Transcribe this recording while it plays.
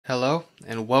Hello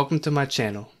and welcome to my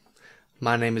channel.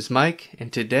 My name is Mike,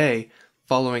 and today,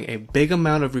 following a big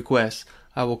amount of requests,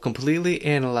 I will completely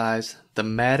analyze the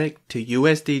Matic to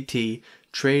USDT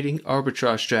trading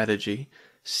arbitrage strategy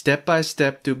step by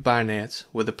step through Binance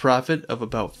with a profit of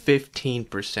about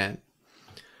 15%.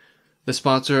 The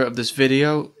sponsor of this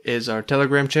video is our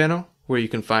Telegram channel, where you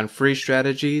can find free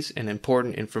strategies and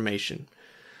important information.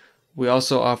 We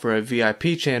also offer a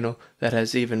VIP channel that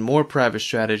has even more private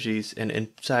strategies and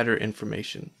insider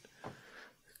information.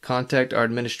 Contact our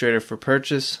administrator for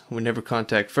purchase. We never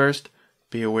contact first.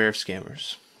 Be aware of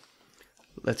scammers.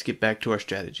 Let's get back to our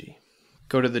strategy.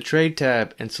 Go to the Trade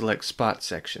tab and select Spot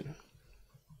section.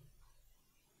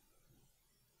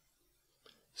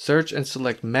 Search and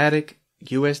select Matic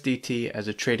USDT as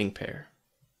a trading pair.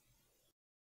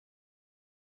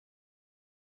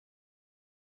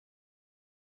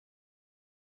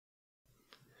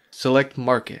 Select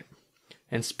Market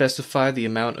and specify the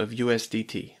amount of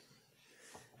USDT.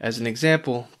 As an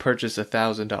example, purchase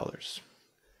 $1,000.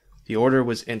 The order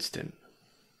was instant.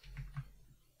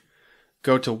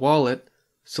 Go to Wallet,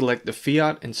 select the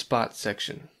Fiat and Spot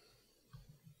section.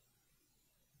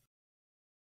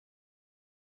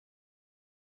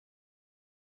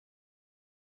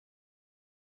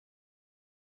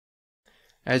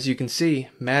 As you can see,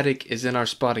 Matic is in our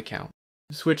Spot account.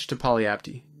 Switch to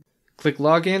Polyapti. Click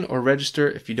Login or Register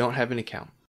if you don't have an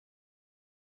account.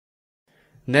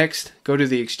 Next, go to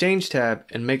the Exchange tab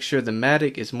and make sure the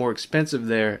Matic is more expensive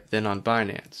there than on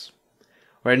Binance.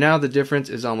 Right now the difference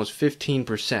is almost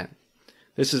 15%.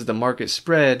 This is the market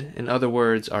spread, in other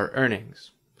words, our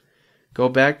earnings. Go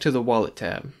back to the Wallet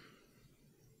tab.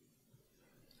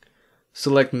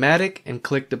 Select Matic and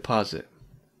click Deposit.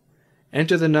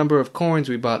 Enter the number of coins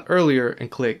we bought earlier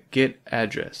and click Get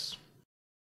Address.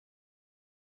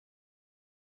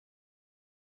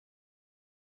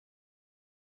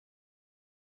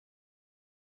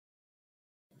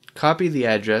 Copy the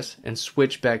address and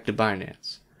switch back to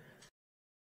Binance.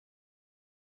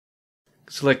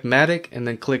 Select Matic and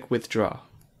then click Withdraw.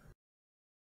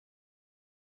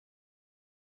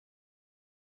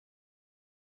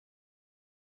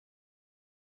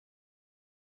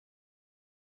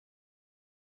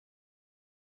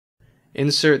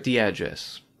 Insert the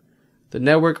address. The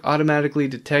network automatically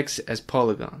detects as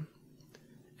Polygon.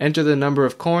 Enter the number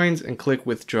of coins and click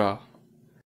Withdraw.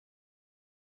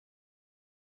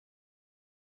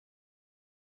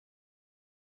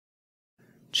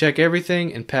 Check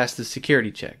everything and pass the security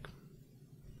check.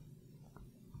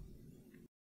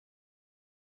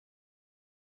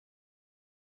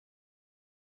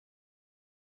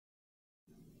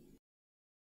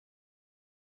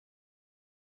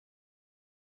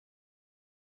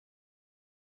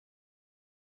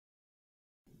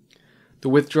 The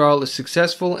withdrawal is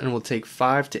successful and will take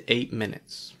 5 to 8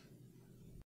 minutes.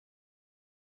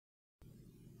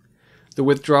 The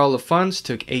withdrawal of funds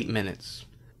took 8 minutes.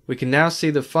 We can now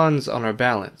see the funds on our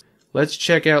balance. Let's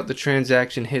check out the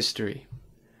transaction history.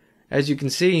 As you can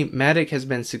see, Matic has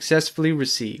been successfully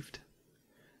received.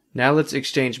 Now let's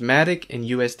exchange Matic and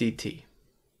USDT.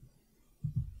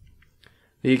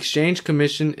 The exchange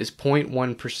commission is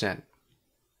 0.1%.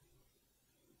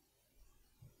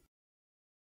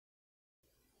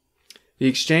 The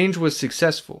exchange was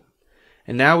successful,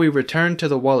 and now we return to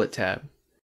the Wallet tab.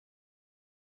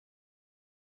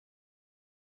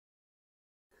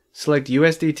 Select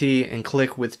USDT and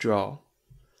click Withdraw.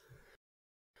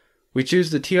 We choose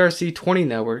the TRC20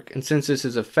 network, and since this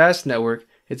is a fast network,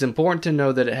 it's important to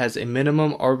know that it has a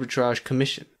minimum arbitrage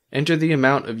commission. Enter the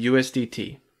amount of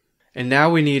USDT. And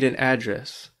now we need an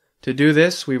address. To do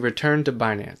this, we return to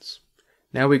Binance.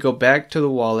 Now we go back to the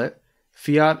Wallet,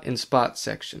 Fiat and Spot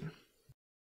section.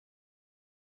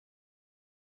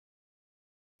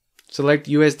 Select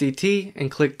USDT and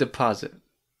click Deposit.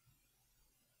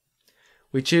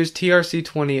 We choose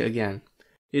TRC20 again.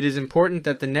 It is important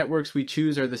that the networks we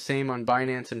choose are the same on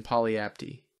Binance and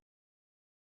Polyapti.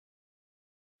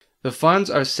 The funds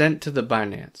are sent to the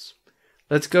Binance.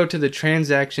 Let's go to the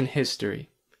transaction history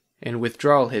and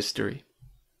withdrawal history.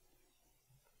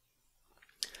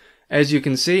 As you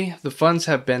can see, the funds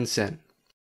have been sent.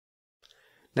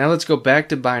 Now let's go back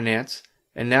to Binance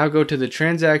and now go to the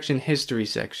transaction history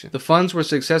section. The funds were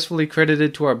successfully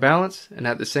credited to our balance, and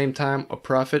at the same time a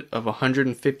profit of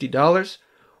 $150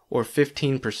 or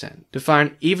 15%. To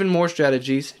find even more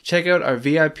strategies, check out our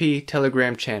VIP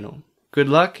Telegram channel. Good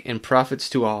luck and profits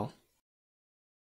to all.